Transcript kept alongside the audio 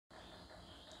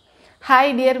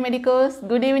Hi dear Medicos,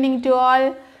 good evening to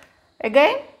all.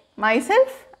 Again,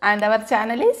 myself and our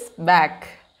channel is back.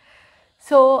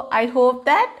 So, I hope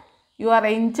that you are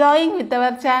enjoying with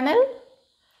our channel.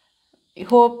 I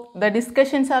hope the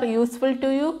discussions are useful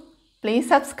to you. Please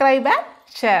subscribe and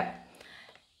share.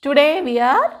 Today we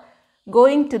are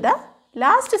going to the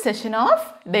last session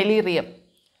of Delirium.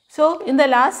 So, in the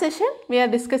last session we are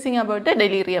discussing about the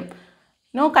Delirium.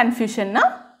 No confusion, no?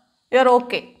 You are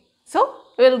okay. So,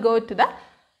 we will go to the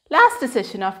last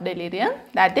session of Delirium,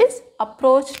 that is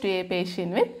approach to a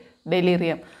patient with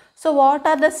Delirium. So, what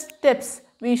are the steps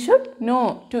we should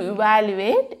know to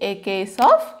evaluate a case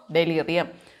of Delirium?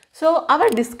 So, our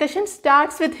discussion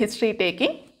starts with history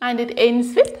taking and it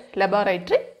ends with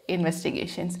laboratory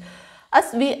investigations.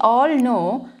 As we all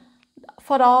know,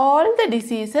 for all the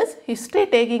diseases, history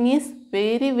taking is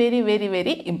very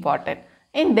important.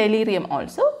 In delirium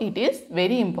also, it is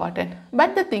very important.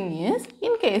 But the thing is,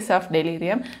 in case of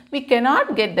delirium, we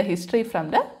cannot get the history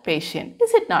from the patient.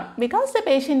 Is it not? Because the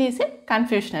patient is in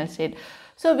confusional state.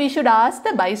 So, we should ask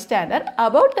the bystander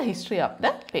about the history of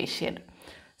the patient.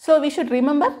 So, we should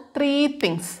remember three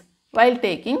things while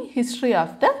taking history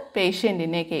of the patient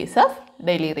in a case of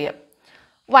delirium.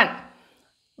 1.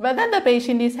 Whether the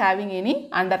patient is having any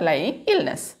underlying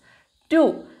illness.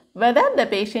 2. Whether the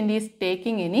patient is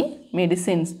taking any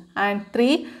medicines. And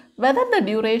 3. Whether the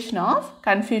duration of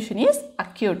confusion is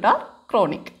acute or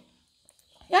chronic.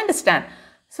 You understand?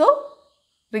 So,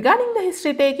 regarding the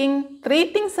history taking,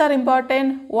 three things are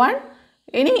important. 1.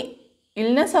 Any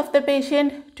illness of the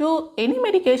patient. 2. Any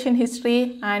medication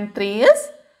history. And 3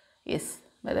 is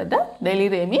whether the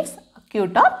delirium is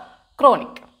acute or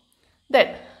chronic.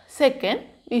 Then, second,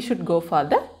 we should go for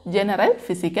the general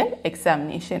physical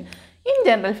examination. In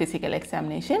general physical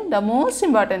examination, the most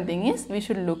important thing is we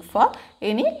should look for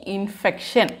any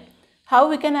infection. How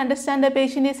we can understand the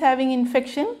patient is having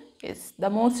infection? Yes, the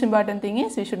most important thing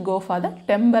is we should go for the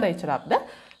temperature of the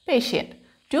patient.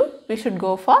 2. We should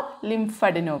go for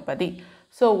lymphadenopathy.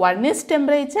 So, one is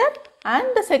temperature and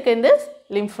the second is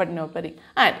lymphadenopathy.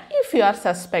 And if you are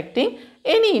suspecting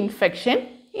any infection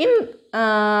in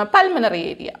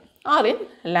pulmonary area or in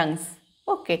lungs,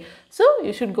 okay, so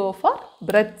you should go for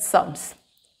breath sounds.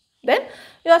 Then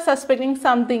you are suspecting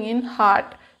something in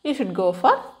heart, you should go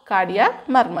for cardiac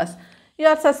murmurs. You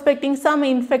are suspecting some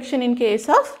infection in case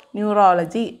of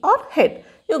neurology or head,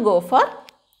 you go for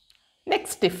neck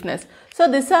stiffness.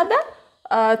 So these are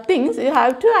the things you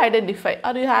have to identify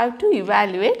or you have to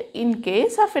evaluate in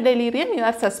case of a delirium you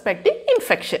are suspecting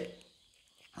infection.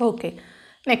 Okay,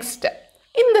 next,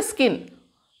 in the skin,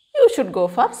 you should go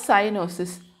for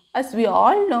cyanosis. As we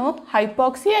all know,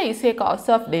 hypoxia is a cause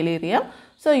of delirium.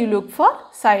 So, you look for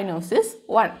cyanosis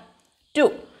 1.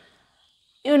 2.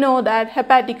 You know that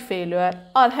hepatic failure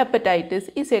or hepatitis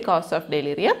is a cause of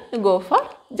delirium. You go for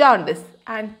jaundice.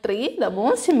 And 3. The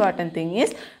most important thing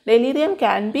is delirium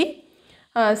can be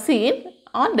seen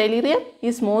or delirium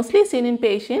is mostly seen in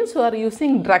patients who are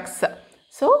using drugs.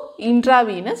 So,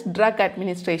 intravenous drug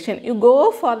administration. You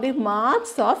go for the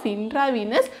marks of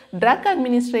intravenous drug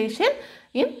administration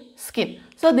in skin.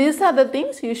 So, these are the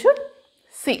things you should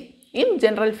see in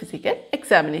general physical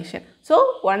examination.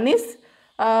 So, one is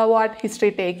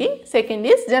history taking, second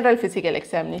is general physical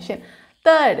examination,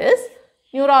 third is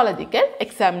neurological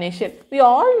examination. We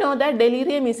all know that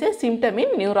delirium is a symptom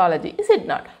in neurology, is it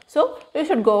not? So, we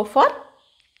should go for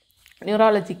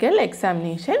neurological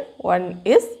examination. One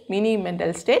is mini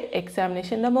mental state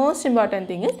examination. The most important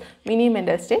thing is mini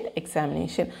mental state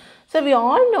examination. So, we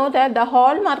all know that the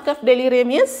hallmark of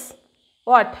delirium is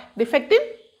what? Defect in?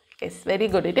 Yes, very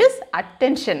good. It is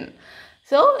attention.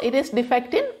 So, it is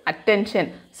defect in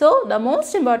attention. So, the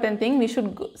most important thing we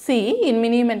should see in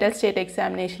mini mental state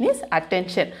examination is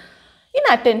attention. In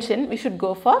attention, we should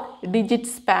go for digit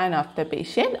span of the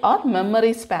patient or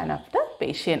memory span of the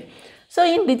patient. So,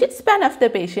 in digit span of the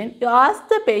patient, you ask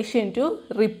the patient to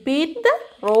repeat the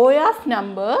row of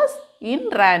numbers in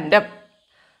random.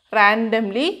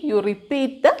 Randomly, you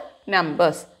repeat the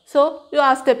numbers. So, you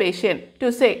ask the patient to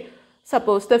say,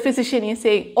 suppose the physician is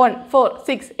saying 1, 4,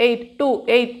 6, 8, 2,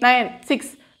 8, 9,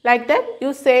 6. Like that,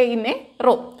 you say in a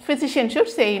row. Physician should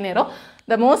say in a row.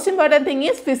 The most important thing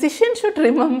is physician should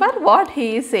remember what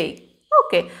he is saying.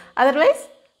 Okay. Otherwise,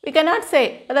 we cannot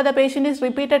say whether the patient is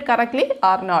repeated correctly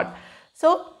or not.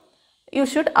 So, you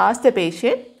should ask the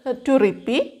patient to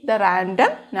repeat the random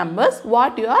numbers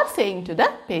what you are saying to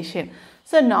the patient.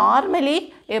 So,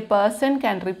 normally a person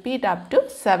can repeat up to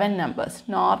 7 numbers.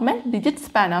 Normal digit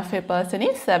span of a person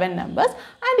is 7 numbers,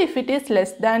 and if it is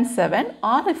less than 7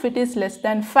 or if it is less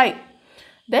than 5,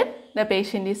 then the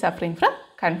patient is suffering from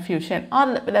confusion, or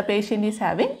the patient is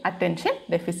having attention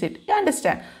deficit. You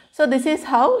understand? So this is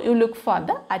how you look for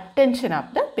the attention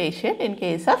of the patient in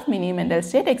case of mini mental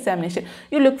state examination.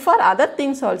 You look for other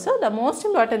things also. The most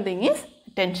important thing is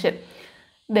attention.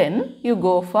 Then you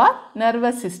go for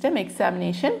nervous system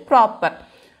examination proper.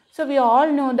 So we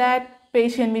all know that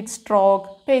patient with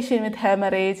stroke, patient with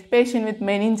hemorrhage, patient with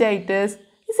meningitis,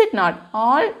 is it not?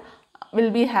 All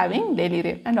will be having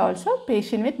delirium, and also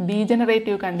patient with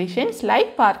degenerative conditions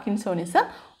like Parkinsonism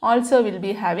also will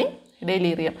be having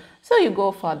delirium. So you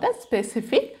go for the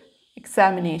specific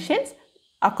examinations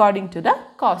according to the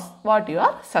cause what you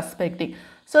are suspecting.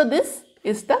 So this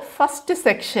is the first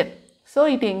section. So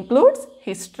it includes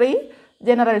history,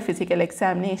 general physical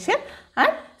examination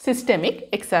and systemic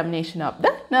examination of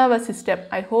the nervous system.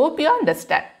 I hope you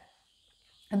understand.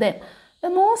 Then the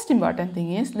most important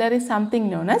thing is there is something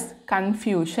known as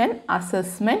confusion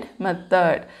assessment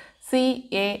method,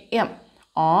 CAM,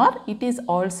 or it is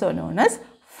also known as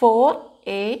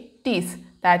 4ATs,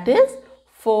 that is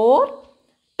 4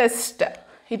 test.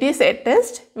 It is a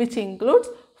test which includes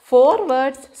 4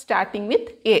 words starting with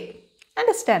A.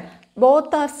 Understand?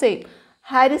 Both are same.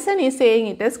 Harrison is saying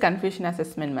it as confusion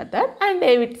assessment method and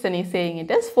Davidson is saying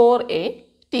it as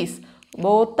 4ATs.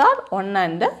 Both are one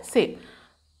and the same.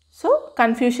 So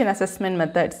confusion assessment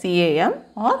method CAM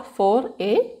or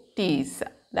 4ATs,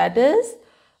 that is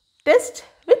test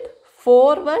with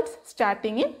 4 words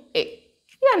starting in A.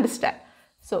 You understand?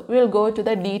 So we will go to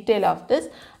the detail of this,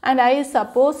 and I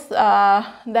suppose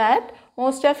that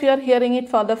most of you are hearing it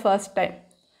for the first time.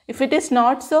 If it is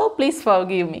not so, please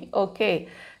forgive me. Okay.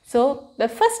 So the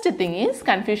first thing is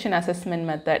confusion assessment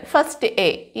method. First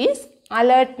A is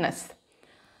alertness.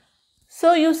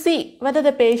 So you see whether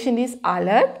the patient is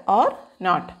alert or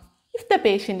not. If the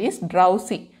patient is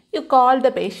drowsy, you call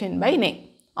the patient by name,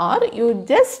 or you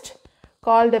just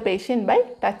call the patient by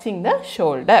touching the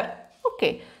shoulder.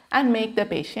 Okay, and make the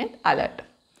patient alert.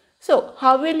 So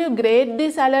how will you grade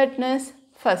this alertness?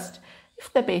 First,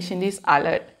 if the patient is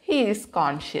alert, he is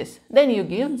conscious, then you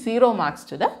give 0 marks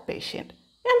to the patient.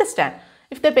 You understand?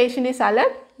 If the patient is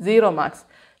alert, 0 marks.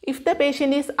 If the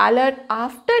patient is alert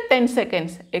after 10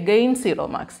 seconds, again 0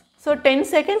 marks. So 10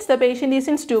 seconds the patient is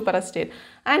in stupor state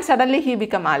and suddenly he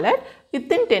become alert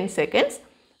within 10 seconds,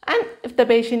 and if the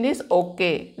patient is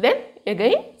okay, then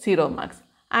again 0 marks.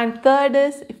 And third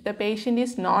is if the patient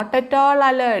is not at all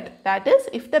alert, that is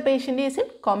if the patient is in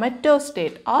comatose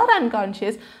state or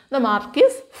unconscious, the mark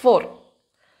is 4.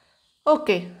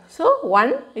 Okay, so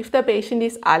 1 if the patient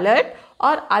is alert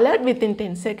or alert within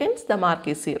 10 seconds, the mark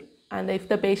is 0. And if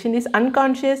the patient is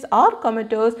unconscious or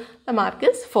comatose, the mark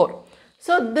is 4.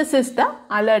 So this is the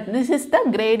alert. This is the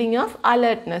grading of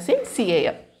alertness in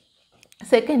CAM.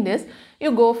 Second is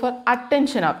you go for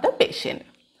attention of the patient.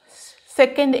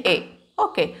 Second A.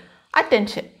 Okay,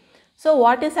 attention. So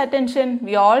what is attention?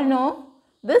 We all know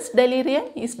this delirium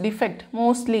is defect.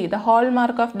 Mostly the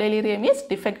hallmark of delirium is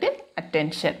defect in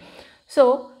attention.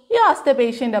 So you ask the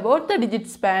patient about the digit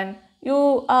span.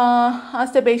 You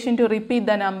ask the patient to repeat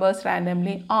the numbers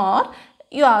randomly, or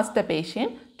you ask the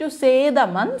patient to say the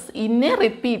months in a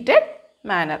repeated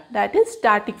manner. That is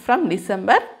starting from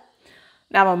December,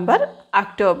 November,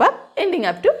 October, ending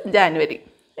up to January.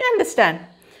 You understand?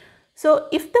 So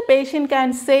if the patient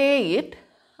can say it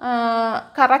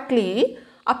correctly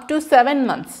up to 7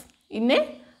 months in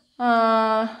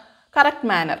a correct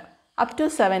manner, up to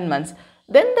 7 months,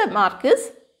 then the mark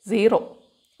is 0.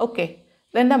 Okay.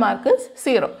 Then the mark is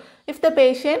 0. If the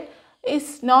patient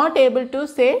is not able to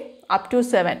say up to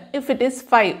 7, if it is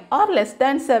 5 or less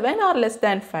than 7 or less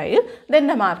than 5, then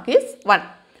the mark is 1.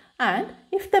 And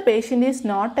if the patient is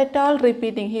not at all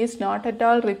repeating, he is not at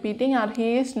all repeating or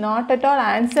he is not at all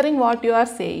answering what you are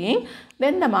saying,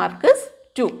 then the mark is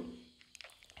 2.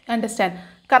 Understand?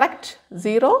 Correct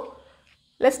 0,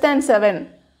 less than 7,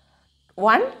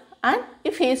 1, and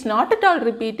if he is not at all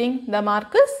repeating, the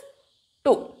mark is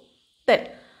 2. Then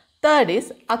third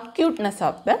is acuteness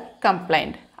of the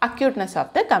complaint. Acuteness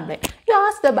of the complaint. You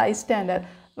ask the bystander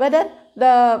whether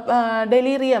the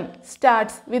delirium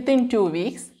starts within 2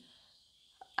 weeks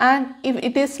and if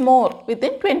it is more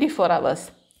within 24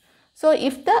 hours. So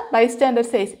if the bystander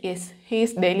says yes, he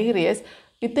is delirious,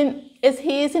 yes,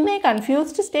 he is in a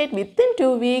confused state within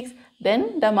 2 weeks,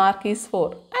 then the mark is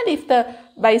 4. And if the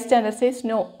bystander says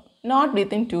no, not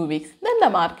within 2 weeks, then the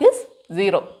mark is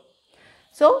 0.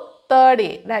 So third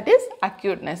A, that is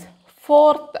acuteness.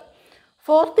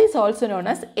 Fourth is also known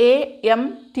as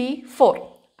AMT4,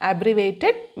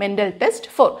 abbreviated mental test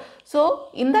 4. So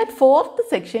in that fourth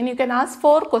section, you can ask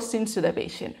 4 questions to the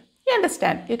patient. You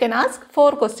understand? You can ask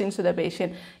 4 questions to the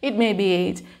patient. It may be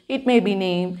age, it may be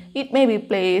name, it may be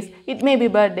place, it may be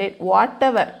birth date,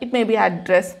 whatever. It may be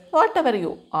address, whatever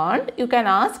you want. You can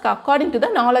ask according to the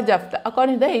knowledge of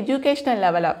according to the educational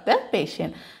level of the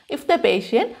patient. If the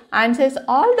patient answers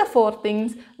all the 4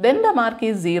 things, then the mark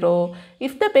is 0.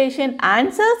 If the patient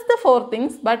answers the 4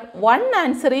 things but one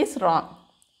answer is wrong,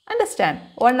 understand?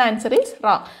 One answer is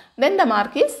wrong, then the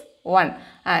mark is 1.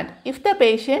 And if the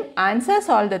patient answers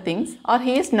all the things or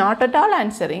he is not at all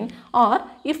answering, or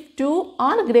if 2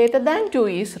 or greater than 2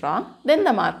 is wrong, then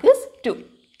the mark is 2.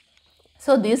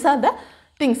 So these are the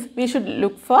things we should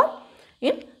look for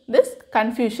in this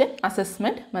confusion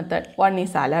assessment method. One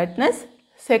is alertness,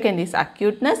 second is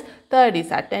acuteness, third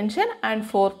is attention, and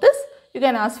fourth is you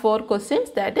can ask 4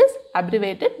 questions, that is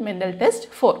abbreviated mental test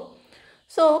 4.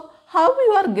 So how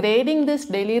you are grading this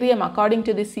delirium according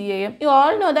to the CAM? You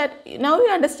all know that, now you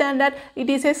understand that it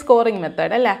is a scoring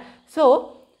method.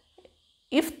 So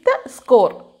if the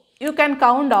score, you can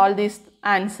count all these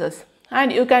answers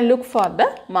and you can look for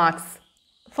the marks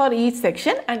for each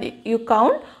section and you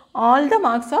count all the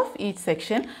marks of each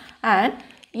section, and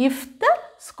if the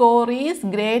score is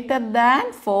greater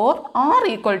than 4 or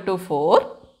equal to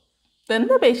 4, then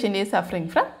the patient is suffering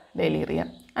from delirium.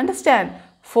 Understand?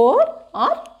 4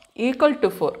 or equal to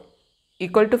 4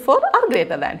 or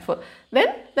greater than 4, then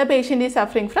the patient is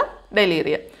suffering from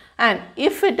delirium. And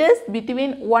if it is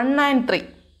between 1 and 3,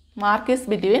 mark is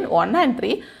between 1 and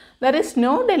 3, there is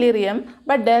no delirium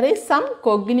but there is some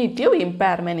cognitive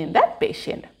impairment in that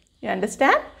patient. You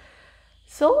understand?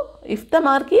 So if the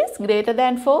mark is greater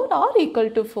than 4 or equal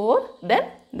to 4,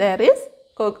 then there is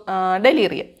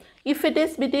delirium. If it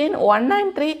is between 1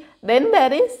 and 3, then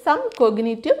there is some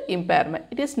cognitive impairment.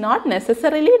 It is not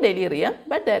necessarily delirium,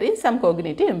 but there is some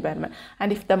cognitive impairment.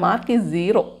 And if the mark is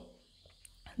 0,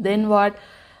 then what?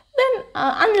 Then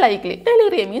unlikely.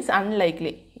 Delirium is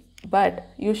unlikely. But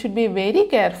you should be very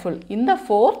careful. In the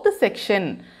 4th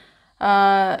section,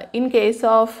 in case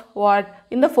of what?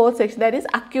 In the 4th section, that is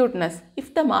acuteness.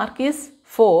 If the mark is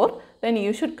 4, then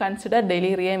you should consider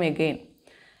delirium again.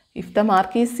 If the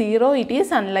mark is 0, it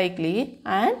is unlikely,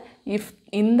 and if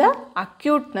in the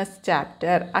acuteness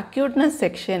chapter, acuteness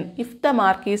section, if the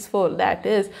mark is 4, that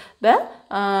is the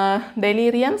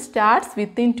delirium starts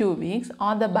within 2 weeks,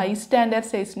 or the bystander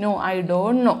says, no, I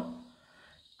don't know,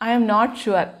 I am not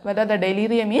sure whether the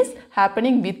delirium is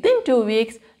happening within 2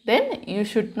 weeks, then you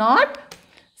should not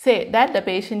say that the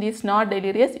patient is not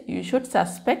delirious, you should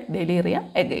suspect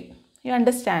delirium again. You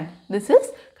understand? This is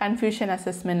confusion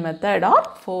assessment method or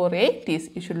 4A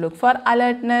T's. You should look for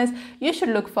alertness, you should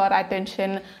look for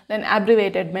attention, then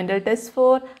abbreviated mental test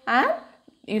 4, and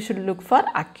you should look for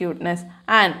acuteness.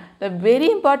 And the very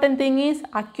important thing is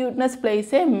acuteness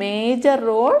plays a major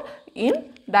role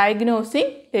in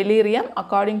diagnosing delirium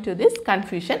according to this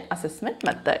confusion assessment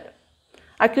method.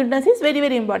 Acuteness is very,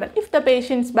 very important. If the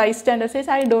patient's bystander says,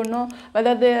 I don't know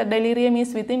whether the delirium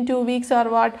is within 2 weeks or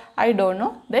what, I don't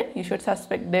know, then you should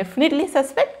definitely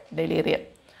suspect delirium.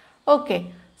 Okay,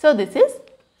 so this is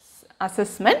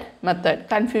assessment method,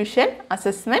 confusion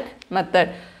assessment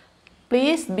method.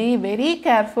 Please be very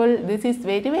careful. This is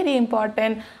very, very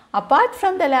important. Apart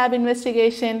from the lab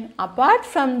investigation, apart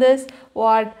from this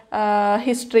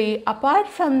history, apart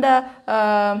from the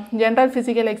general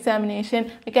physical examination,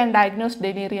 we can diagnose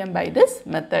delirium by this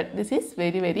method. This is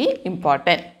very, very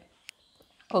important.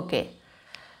 Okay,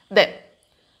 then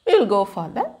we will go for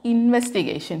the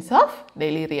investigations of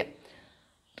delirium.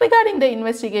 Regarding the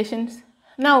investigations,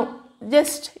 now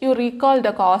just you recall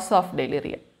the cause of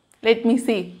delirium. Let me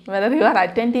see whether you are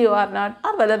attentive or not,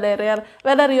 or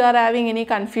whether you are having any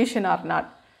confusion or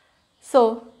not.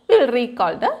 So we will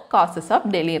recall the causes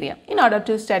of delirium in order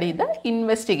to study the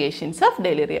investigations of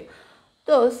delirium.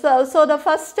 So the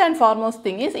first and foremost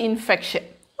thing is infection.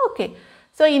 Okay,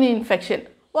 so in infection,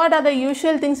 what are the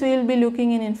usual things we will be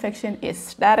looking in infection?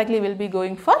 Yes, directly we will be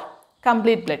going for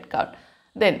complete blood count.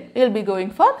 Then we will be going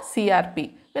for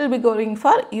CRP. We will be going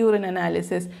for urine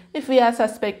analysis. If we are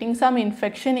suspecting some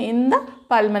infection in the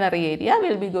pulmonary area, we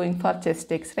will be going for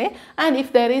chest x-ray. And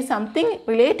if there is something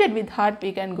related with heart,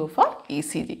 we can go for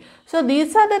ECG. So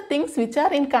these are the things which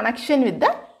are in connection with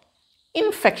the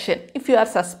infection. If you are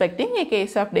suspecting a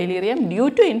case of delirium due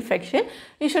to infection,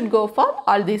 you should go for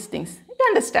all these things. You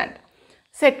understand?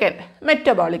 Second,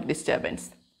 metabolic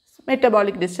disturbance.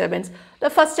 Metabolic disturbance. The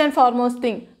first and foremost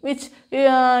thing which you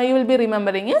will be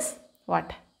remembering is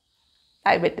what?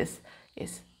 Diabetes.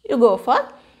 Yes, you go for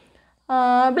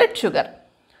blood sugar.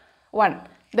 1.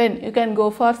 Then you can go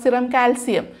for serum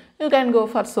calcium. You can go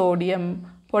for sodium,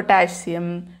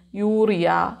 potassium,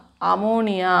 urea,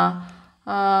 ammonia,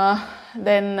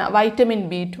 then vitamin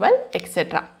B12,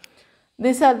 etc.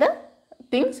 These are the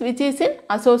things which is in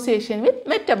association with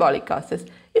metabolic causes.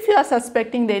 If you are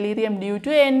suspecting delirium due to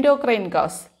endocrine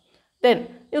cause, then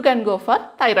you can go for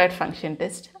thyroid function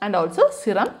test and also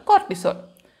serum cortisol.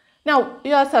 Now,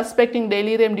 you are suspecting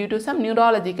delirium due to some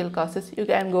neurological causes. You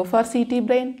can go for CT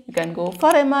brain, you can go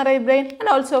for MRI brain and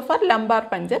also for lumbar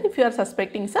puncture if you are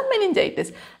suspecting some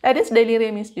meningitis. That is,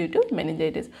 delirium is due to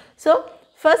meningitis. So,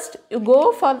 first you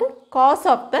go for the cause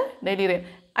of the delirium.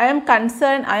 I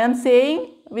am saying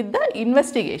with the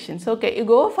investigations. Okay, you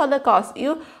go for the cause,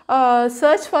 you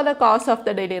search for the cause of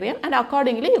the delirium and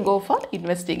accordingly you go for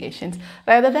investigations.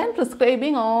 Rather than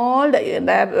prescribing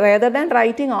rather than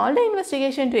writing all the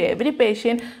investigation to every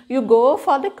patient, you go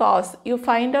for the cause. You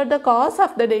find out the cause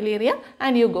of the delirium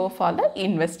and you go for the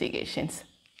investigations.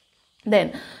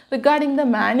 Then, regarding the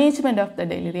management of the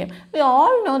delirium, we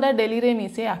all know that delirium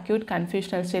is a acute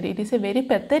confusional state. It is a very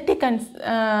pathetic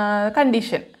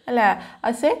condition.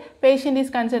 As a patient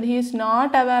is concerned, he is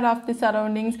not aware of the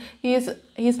surroundings, he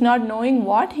is not knowing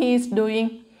what he is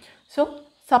doing. So,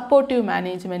 supportive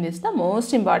management is the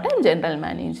most important general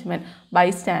management.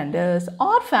 Bystanders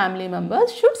or family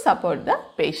members should support the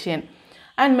patient.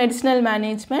 And medicinal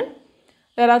management,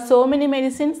 there are so many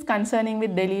medicines concerning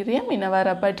with delirium in our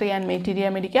repertory and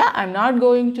materia medica. I am not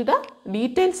going to the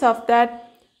details of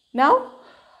that. Now,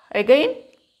 again,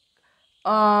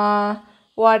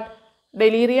 what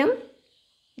delirium?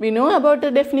 We know about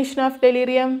the definition of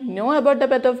delirium, know about the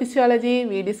pathophysiology,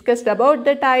 we discussed about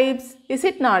the types, is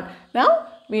it not? Now,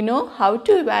 we know how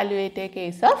to evaluate a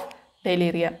case of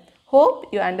delirium. Hope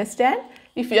you understand.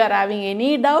 If you are having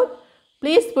any doubt,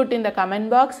 please put in the comment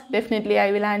box. Definitely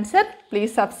I will answer.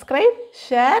 Please subscribe,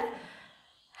 share.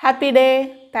 Happy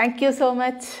day. Thank you so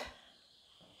much.